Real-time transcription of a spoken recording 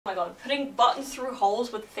Oh my god, putting buttons through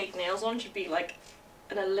holes with fake nails on should be like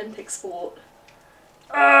an Olympic sport.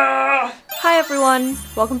 Hi everyone,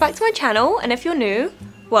 welcome back to my channel, and if you're new,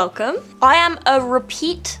 welcome. I am a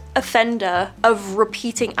repeat offender of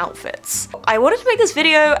repeating outfits. I wanted to make this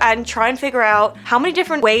video and try and figure out how many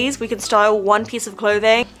different ways we can style one piece of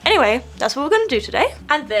clothing. Anyway, that's what we're gonna do today.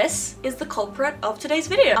 And this is the culprit of today's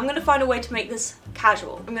video. I'm gonna find a way to make this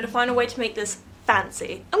casual. I'm gonna find a way to make this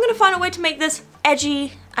fancy. I'm gonna find a way to make this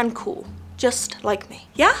edgy and cool, just like me.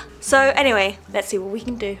 Yeah? So anyway, let's see what we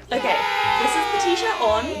can do. Okay, this is the t-shirt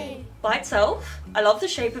on by itself. I love the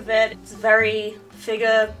shape of it. It's very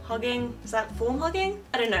figure hugging. Is that form hugging?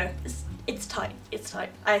 I don't know. It's tight. It's tight.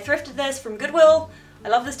 I thrifted this from Goodwill. I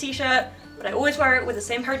love this t-shirt, but I always wear it with the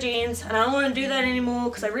same pair of jeans, and I don't want to do that anymore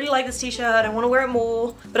because I really like this t-shirt. I want to wear it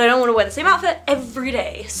more, but I don't want to wear the same outfit every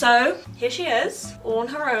day. So here she is, all on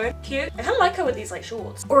her own. Cute. I kind of like her with these like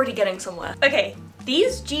shorts. Already getting somewhere. Okay,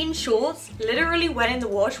 these jean shorts literally went in the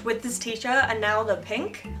wash with this t-shirt, and now they're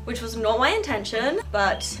pink, which was not my intention.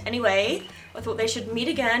 But anyway, I thought they should meet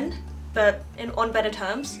again, but on better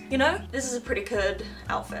terms, you know? This is a pretty good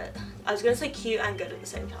outfit. I was gonna say cute and good at the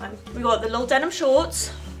same time. We got the little denim shorts,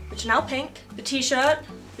 which are now pink, the t-shirt,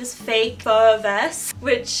 this fake fur vest,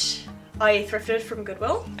 which I thrifted from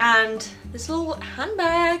Goodwill, and this little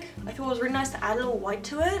handbag. I thought it was really nice to add a little white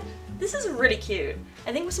to it. This is really cute.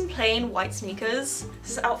 I think with some plain white sneakers.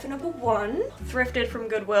 This is outfit number 1, thrifted from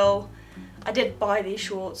Goodwill. I did buy these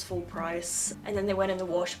shorts full price, and then they went in the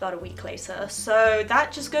wash about a week later. So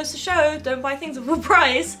that just goes to show, don't buy things at full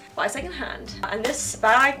price, buy second hand. And this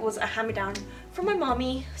bag was a hand-me-down from my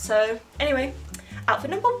mommy. So anyway, outfit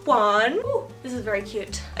number 1. Ooh, this is very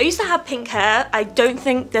cute. I used to have pink hair. I don't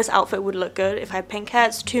think this outfit would look good if I had pink hair.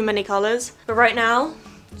 It's too many colors. But right now,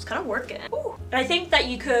 it's kind of working. Ooh. And I think that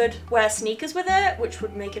you could wear sneakers with it, which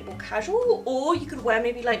would make it more casual, or you could wear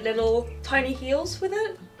maybe like little tiny heels with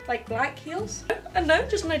it. Like black heels? I don't know,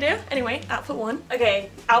 just an idea. Anyway, outfit 1. Okay,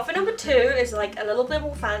 outfit number 2 is like a little bit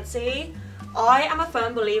more fancy. I am a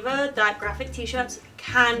firm believer that graphic t-shirts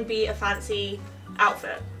can be a fancy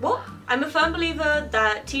outfit. What? I'm a firm believer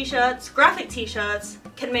that t-shirts, graphic t-shirts,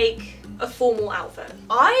 can make a formal outfit.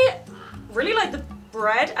 I really like the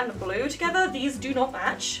red and the blue together. These do not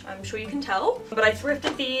match, I'm sure you can tell. But I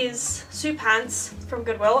thrifted these suit pants from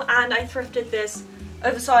Goodwill, and I thrifted this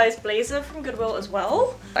oversized blazer from Goodwill as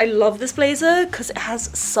well. I love this blazer because it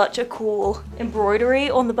has such a cool embroidery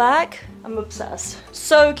on the back. I'm obsessed.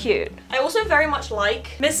 So cute. I also very much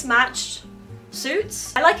like mismatched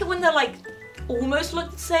suits. I like it when they're like almost look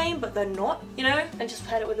the same, but they're not, you know? And just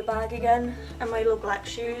paired it with the bag again and my little black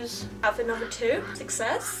shoes. Outfit number 2,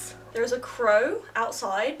 success. There's a crow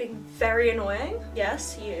outside being very annoying.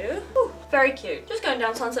 Yes, you. Ooh, very cute. Just going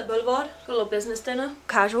down Sunset Boulevard. Got a little business dinner.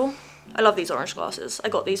 Casual. I love these orange glasses. I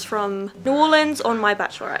got these from New Orleans on my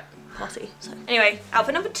bachelorette party. So anyway,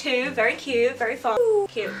 outfit number 2, very cute, very fun. Ooh,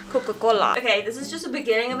 cute. Coca Cola. Okay, this is just the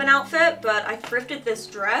beginning of an outfit, but I thrifted this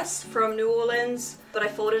dress from New Orleans, but I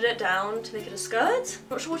folded it down to make it a skirt.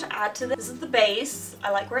 Not sure what to add to this. This is the base.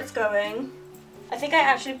 I like where it's going. I think I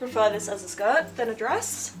actually prefer this as a skirt than a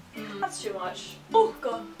dress. That's too much. Oh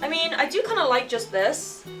god. I mean, I do kind of like just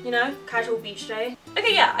this, you know, casual beach day.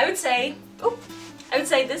 Okay, yeah, I would say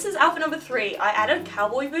this is outfit number 3. I added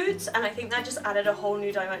cowboy boots, and I think that just added a whole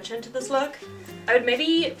new dimension to this look. I would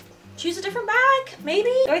maybe choose a different bag,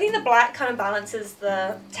 maybe? I think the black kind of balances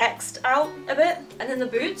the text out a bit. And then the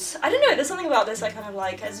boots, I don't know, there's something about this I kind of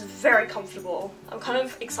like. It's very comfortable. I'm kind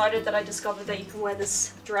of excited that I discovered that you can wear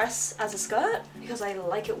this dress as a skirt, because I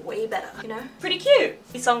like it way better, you know? Pretty cute.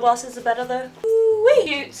 These sunglasses are better though. Ooh-wee.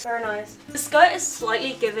 Cute. Very nice. The skirt is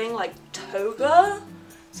slightly giving like toga,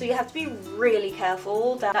 so you have to be really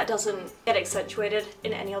careful that that doesn't get accentuated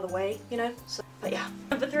in any other way, you know? So, but yeah.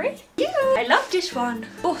 Number 3. Yeah. I love this one.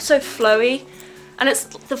 Oh, so flowy. And it's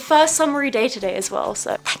the first summery day today as well,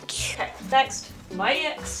 so thank you. Okay, next. My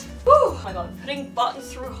ex. Oh my god, putting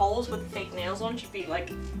buttons through holes with fake nails on should be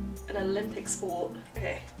like an Olympic sport.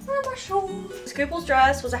 Okay, where are my shorts? This Goodwill's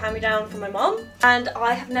dress was a hand-me-down from my mom, and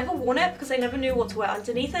I have never worn it because I never knew what to wear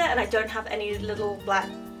underneath it, and I don't have any little black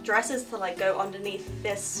dresses to like go underneath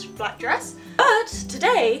this black dress. But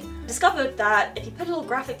today I discovered that if you put a little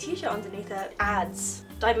graphic t-shirt underneath it adds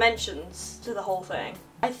dimensions to the whole thing.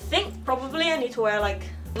 I think probably I need to wear like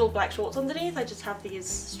little black shorts underneath. I just have these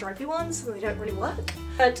stripy ones and they don't really work.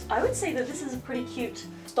 But I would say that this is a pretty cute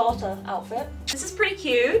starter outfit. This is pretty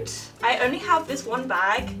cute. I only have this one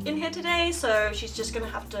bag in here today, so she's just gonna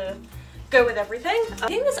have to go with everything. I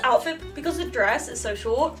think this outfit, because the dress is so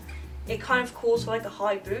short, it kind of calls for like a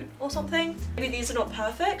high boot or something. Maybe these are not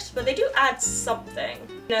perfect, but they do add something.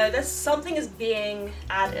 You know, there's something is being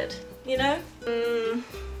added, you know?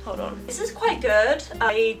 Hold on. This is quite good.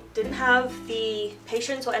 I didn't have the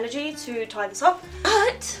patience or energy to tie this up,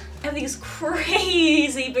 but I have these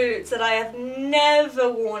crazy boots that I have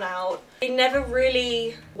never worn out. They never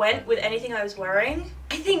really went with anything I was wearing.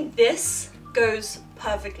 I think this goes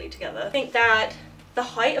perfectly together. I think that the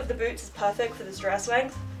height of the boots is perfect for this dress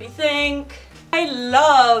length. What do you think? I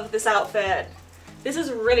love this outfit. This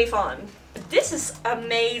is really fun. This is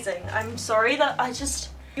amazing. I'm sorry that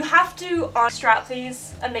you have to unstrap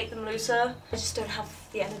these and make them looser. I just don't have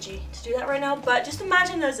the energy to do that right now, but just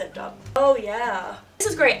imagine they're zipped up. Oh yeah. This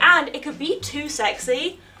is great, and it could be too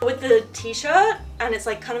sexy with the t-shirt, and it's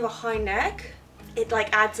like kind of a high neck. It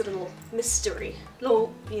like adds a little mystery.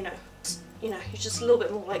 Little, you know, you're just a little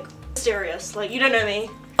bit more like mysterious. Like, you don't know me,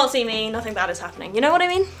 can't see me, nothing bad is happening. You know what I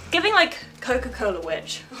mean? Giving like Coca Cola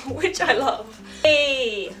Witch, which I love.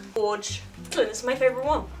 Hey, Forge. This is my favorite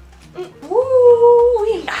one.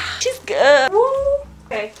 Woo! She's good. Woo!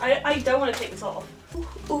 Okay, I don't want to take this off.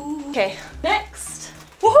 Ooh. Okay, next.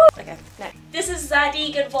 Woohoo! Okay, next. This is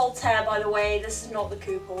Zadig and Voltaire, by the way. This is not the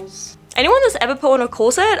Couples. Anyone that's ever put on a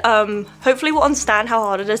corset, hopefully will understand how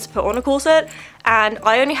hard it is to put on a corset. And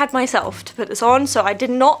I only had myself to put this on, so I did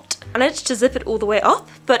not manage to zip it all the way up,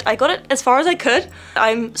 but I got it as far as I could.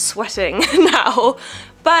 I'm sweating now.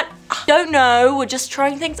 But I don't know, we're just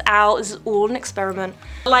trying things out. This is all an experiment.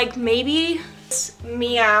 Like maybe this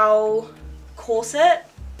meow corset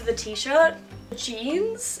for the t-shirt,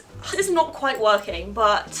 jeans. This is not quite working,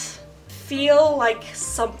 but feel like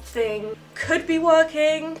something could be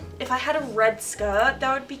working. If I had a red skirt,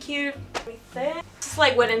 that would be cute. It's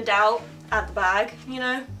like when in doubt, add the bag, you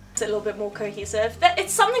know? It's a little bit more cohesive.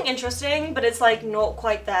 It's something interesting, but it's like not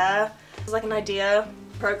quite there. It's like an idea,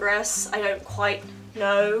 progress. I don't quite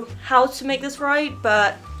know how to make this right,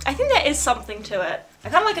 but I think there is something to it. I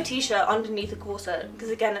kind of like a t-shirt underneath a corset because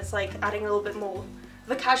again it's like adding a little bit more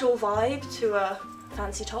of a casual vibe to a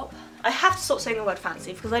fancy top. I have to stop saying the word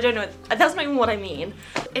fancy because I don't know, that's not even what I mean.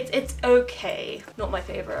 It's okay, not my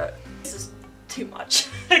favorite. This is too much.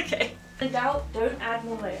 Okay. In doubt, don't add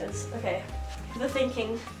more layers. Okay. The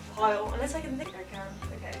thinking pile, unless I can think I can.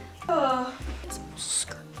 Okay.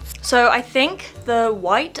 So I think the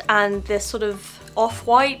white and this sort of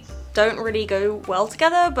off-white don't really go well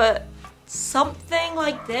together, but something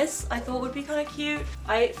like this I thought would be kind of cute.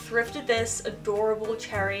 I thrifted this adorable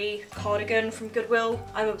cherry cardigan from Goodwill.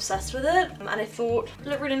 I'm obsessed with it, and I thought it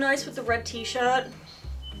looked really nice with the red t-shirt.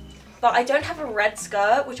 But I don't have a red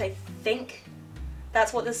skirt, which I think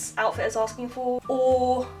that's what this outfit is asking for,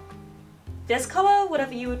 or this color,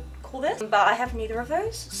 whatever you would call this, but I have neither of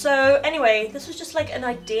those. So anyway, this was just like an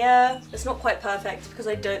idea. It's not quite perfect because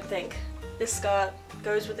I don't think this skirt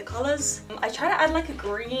goes with the colors. I try to add like a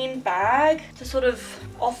green bag to sort of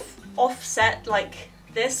offset like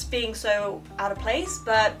this being so out of place,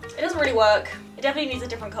 but it doesn't really work. It definitely needs a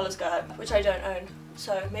different color skirt, which I don't own.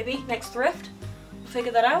 So maybe next thrift, we'll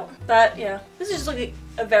figure that out. But yeah, this is just like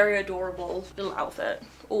a very adorable little outfit.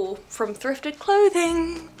 All from thrifted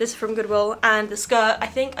clothing. This is from Goodwill, and the skirt I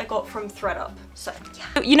think I got from ThredUp. So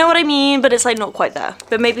yeah, you know what I mean, but it's like not quite there.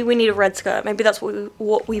 But maybe we need a red skirt. Maybe that's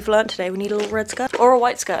what we've learned today. We need a little red skirt or a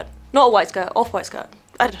white skirt. Not a white skirt, off-white skirt.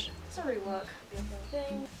 I don't know. Doesn't really work.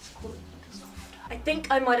 I think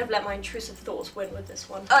I might have let my intrusive thoughts win with this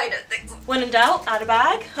one. I don't think so. When in doubt, add a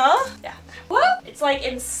bag, huh? Yeah. What? It's like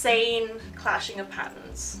insane clashing of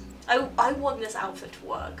patterns. I want this outfit to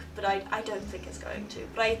work, but I don't think it's going to.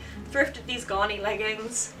 But I thrifted these Garni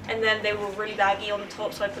leggings, and then they were really baggy on the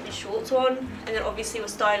top, so I put these shorts on, and then obviously we're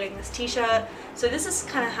styling this t-shirt. So this is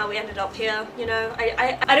kind of how we ended up here, you know?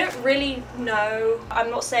 I don't really know. I'm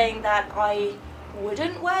not saying that I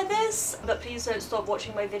wouldn't wear this, but please don't stop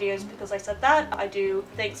watching my videos because I said that. I do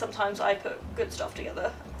think sometimes I put good stuff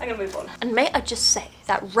together. I'm gonna move on. And may I just say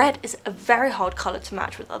that red is a very hard color to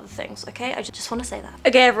match with other things, okay? I just want to say that.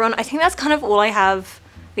 Okay everyone, I think that's kind of all I have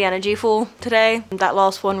the energy for today. That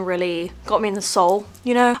last one really got me in the soul,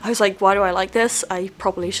 you know? I was like, why do I like this? I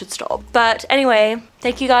probably should stop. But anyway,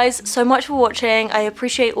 thank you guys so much for watching. I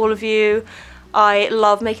appreciate all of you. I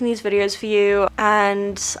love making these videos for you,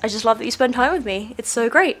 and I just love that you spend time with me. It's so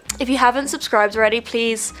great. If you haven't subscribed already,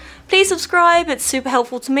 please subscribe. It's super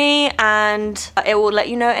helpful to me, and it will let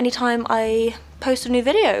you know anytime I post a new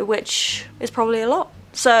video, which is probably a lot.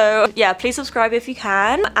 So yeah, please subscribe if you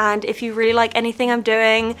can, and if you really like anything I'm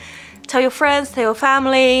doing, tell your friends, tell your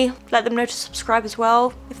family, let them know to subscribe as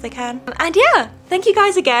well if they can. And yeah, thank you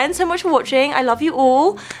guys again so much for watching. I love you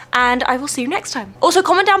all, and I will see you next time. Also,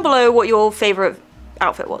 comment down below what your favorite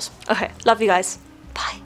outfit was. Okay, love you guys. Bye.